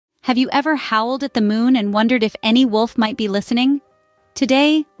Have you ever howled at the moon and wondered if any wolf might be listening?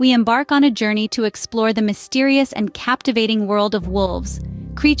 Today, we embark on a journey to explore the mysterious and captivating world of wolves,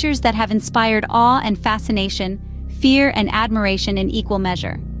 creatures that have inspired awe and fascination, fear and admiration in equal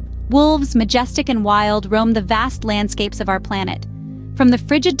measure. Wolves, majestic and wild, roam the vast landscapes of our planet. From the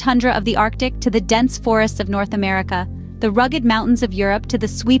frigid tundra of the Arctic to the dense forests of North America, the rugged mountains of Europe to the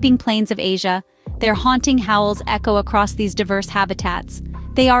sweeping plains of Asia, their haunting howls echo across these diverse habitats.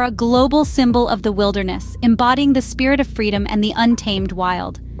 They are a global symbol of the wilderness, embodying the spirit of freedom and the untamed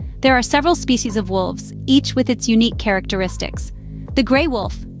wild. There are several species of wolves, each with its unique characteristics. The gray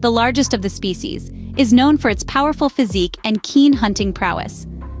wolf, the largest of the species, is known for its powerful physique and keen hunting prowess.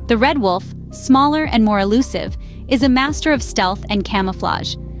 The red wolf, smaller and more elusive, is a master of stealth and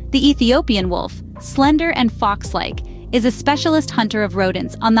camouflage. The Ethiopian wolf, slender and fox-like, is a specialist hunter of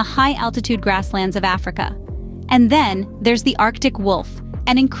rodents on the high-altitude grasslands of Africa. And then there's the Arctic wolf,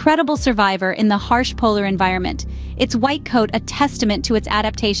 an incredible survivor in the harsh polar environment, its white coat a testament to its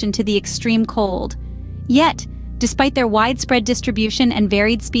adaptation to the extreme cold. Yet, despite their widespread distribution and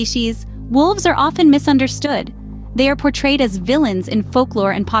varied species, wolves are often misunderstood. They are portrayed as villains in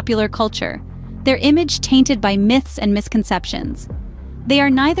folklore and popular culture, their image tainted by myths and misconceptions. They are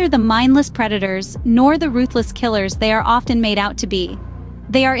neither the mindless predators nor the ruthless killers they are often made out to be.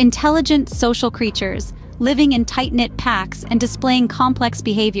 They are intelligent social creatures, living in tight-knit packs and displaying complex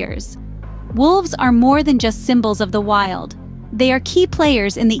behaviors. Wolves are more than just symbols of the wild. They are key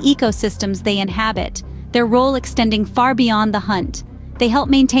players in the ecosystems they inhabit, their role extending far beyond the hunt. They help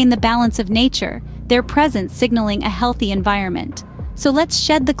maintain the balance of nature, their presence signaling a healthy environment. So let's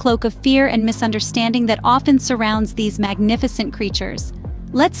shed the cloak of fear and misunderstanding that often surrounds these magnificent creatures.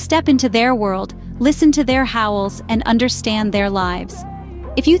 Let's step into their world, listen to their howls, and understand their lives.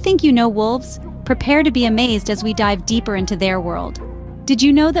 If you think you know wolves, prepare to be amazed as we dive deeper into their world. Did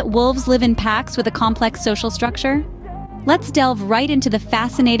you know that wolves live in packs with a complex social structure? Let's delve right into the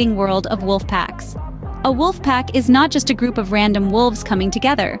fascinating world of wolf packs. A wolf pack is not just a group of random wolves coming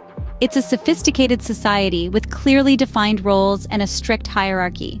together. It's a sophisticated society with clearly defined roles and a strict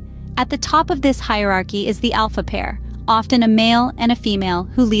hierarchy. At the top of this hierarchy is the alpha pair, often a male and a female,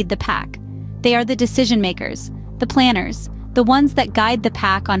 who lead the pack. They are the decision makers, the planners, the ones that guide the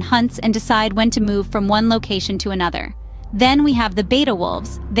pack on hunts and decide when to move from one location to another. Then we have the beta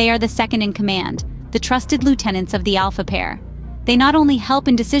wolves. They are the second in command, the trusted lieutenants of the alpha pair. They not only help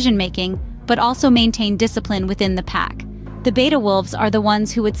in decision-making, but also maintain discipline within the pack. The beta wolves are the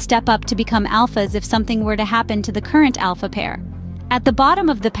ones who would step up to become alphas if something were to happen to the current alpha pair. At the bottom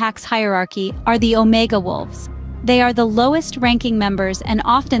of the pack's hierarchy are the omega wolves. They are the lowest-ranking members and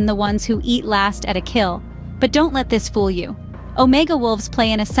often the ones who eat last at a kill. But don't let this fool you. Omega wolves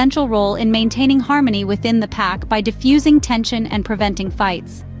play an essential role in maintaining harmony within the pack by diffusing tension and preventing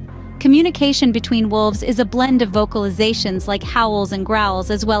fights. Communication between wolves is a blend of vocalizations like howls and growls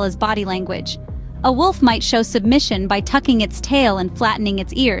as well as body language. A wolf might show submission by tucking its tail and flattening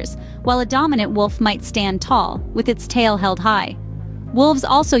its ears, while a dominant wolf might stand tall, with its tail held high. Wolves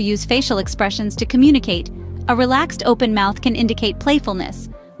also use facial expressions to communicate. A relaxed open mouth can indicate playfulness,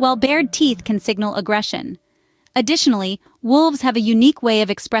 while bared teeth can signal aggression. Additionally, wolves have a unique way of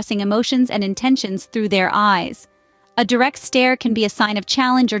expressing emotions and intentions through their eyes. A direct stare can be a sign of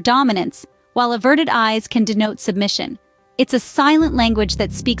challenge or dominance, while averted eyes can denote submission. It's a silent language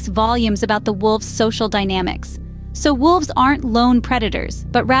that speaks volumes about the wolf's social dynamics. So wolves aren't lone predators,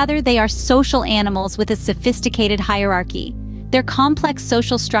 but rather they are social animals with a sophisticated hierarchy. Their complex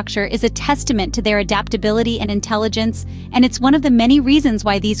social structure is a testament to their adaptability and intelligence, and it's one of the many reasons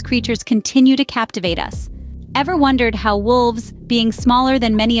why these creatures continue to captivate us. Ever wondered how wolves, being smaller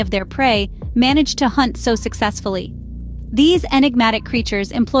than many of their prey, manage to hunt so successfully? These enigmatic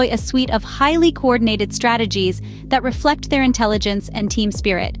creatures employ a suite of highly coordinated strategies that reflect their intelligence and team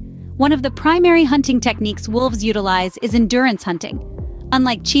spirit. One of the primary hunting techniques wolves utilize is endurance hunting.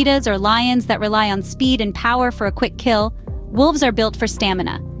 Unlike cheetahs or lions that rely on speed and power for a quick kill, wolves are built for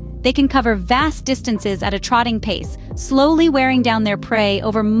stamina. They can cover vast distances at a trotting pace, slowly wearing down their prey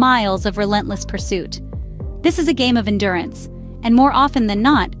over miles of relentless pursuit. This is a game of endurance, and more often than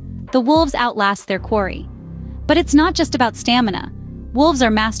not, the wolves outlast their quarry. But it's not just about stamina. Wolves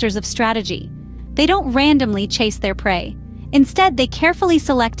are masters of strategy. They don't randomly chase their prey. Instead, they carefully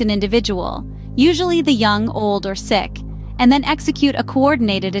select an individual, usually the young, old, or sick, and then execute a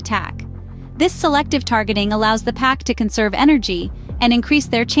coordinated attack. This selective targeting allows the pack to conserve energy and increase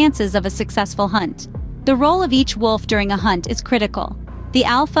their chances of a successful hunt. The role of each wolf during a hunt is critical. The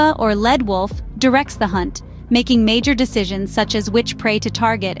alpha or lead wolf directs the hunt, making major decisions such as which prey to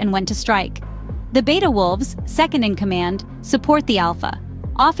target and when to strike. The beta wolves, second in command, support the alpha.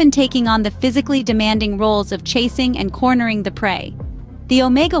 often taking on the physically demanding roles of chasing and cornering the prey. The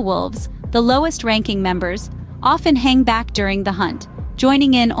Omega wolves, the lowest-ranking members, often hang back during the hunt,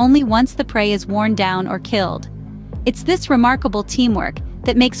 joining in only once the prey is worn down or killed. It's this remarkable teamwork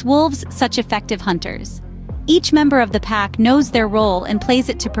that makes wolves such effective hunters. Each member of the pack knows their role and plays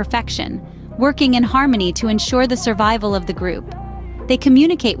it to perfection, working in harmony to ensure the survival of the group. They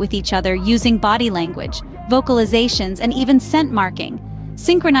communicate with each other using body language, vocalizations, and even scent marking,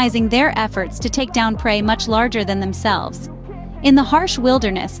 synchronizing their efforts to take down prey much larger than themselves. In the harsh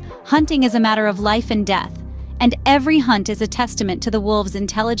wilderness, hunting is a matter of life and death, and every hunt is a testament to the wolves'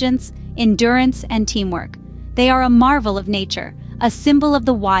 intelligence, endurance, and teamwork. They are a marvel of nature, a symbol of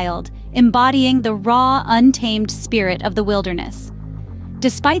the wild, embodying the raw, untamed spirit of the wilderness.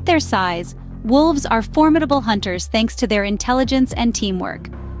 Despite their size, wolves are formidable hunters thanks to their intelligence and teamwork.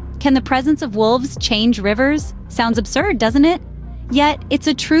 Can the presence of wolves change rivers? Sounds absurd, doesn't it? Yet, it's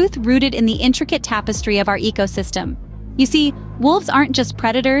a truth rooted in the intricate tapestry of our ecosystem. You see, wolves aren't just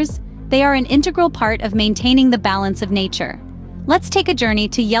predators, they are an integral part of maintaining the balance of nature. Let's take a journey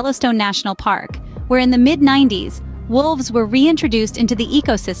to Yellowstone National Park, where in the mid-90s, wolves were reintroduced into the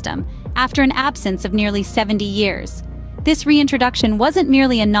ecosystem after an absence of nearly 70 years. This reintroduction wasn't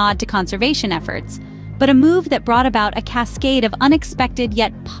merely a nod to conservation efforts, but a move that brought about a cascade of unexpected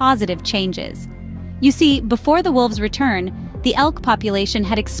yet positive changes. You see, before the wolves' return, the elk population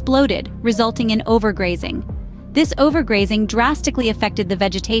had exploded, resulting in overgrazing. This overgrazing drastically affected the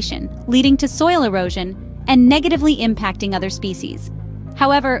vegetation, leading to soil erosion and negatively impacting other species.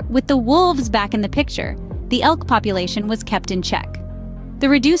 However, with the wolves back in the picture, the elk population was kept in check. The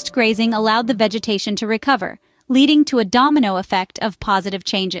reduced grazing allowed the vegetation to recover, leading to a domino effect of positive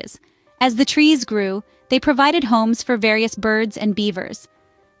changes. As the trees grew, they provided homes for various birds and beavers.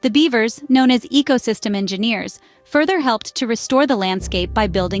 The beavers, known as ecosystem engineers, further helped to restore the landscape by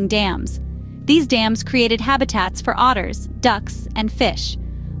building dams. These dams created habitats for otters, ducks, and fish.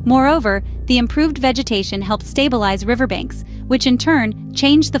 Moreover, the improved vegetation helped stabilize riverbanks, which in turn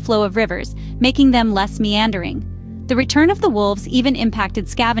changed the flow of rivers, making them less meandering. The return of the wolves even impacted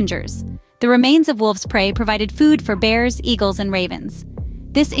scavengers. The remains of wolves' prey provided food for bears, eagles, and ravens.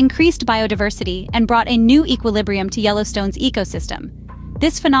 This increased biodiversity and brought a new equilibrium to Yellowstone's ecosystem.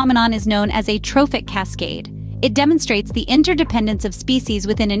 This phenomenon is known as a trophic cascade. It demonstrates the interdependence of species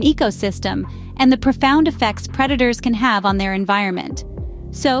within an ecosystem and the profound effects predators can have on their environment.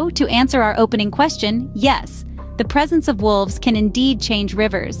 So, to answer our opening question, yes, the presence of wolves can indeed change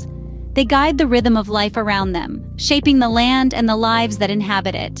rivers. They guide the rhythm of life around them, shaping the land and the lives that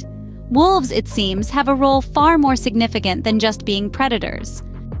inhabit it. Wolves, it seems, have a role far more significant than just being predators.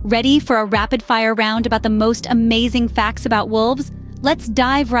 Ready for a rapid-fire round about the most amazing facts about wolves? Let's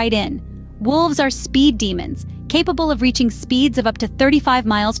dive right in. Wolves are speed demons, capable of reaching speeds of up to 35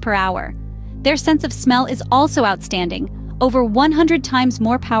 miles per hour. Their sense of smell is also outstanding, over 100 times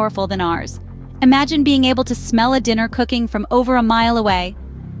more powerful than ours. Imagine being able to smell a dinner cooking from over a mile away.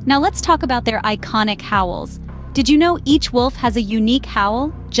 Now let's talk about their iconic howls. Did you know each wolf has a unique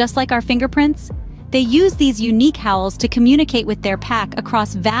howl, just like our fingerprints? They use these unique howls to communicate with their pack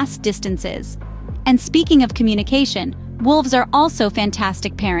across vast distances. And speaking of communication, wolves are also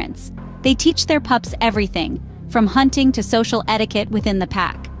fantastic parents. They teach their pups everything, from hunting to social etiquette within the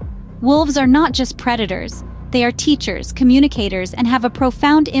pack. Wolves are not just predators. They are teachers, communicators, and have a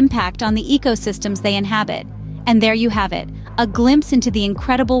profound impact on the ecosystems they inhabit. And there you have it, a glimpse into the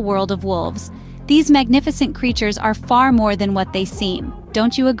incredible world of wolves. These magnificent creatures are far more than what they seem.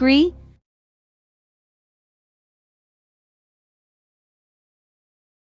 Don't you agree?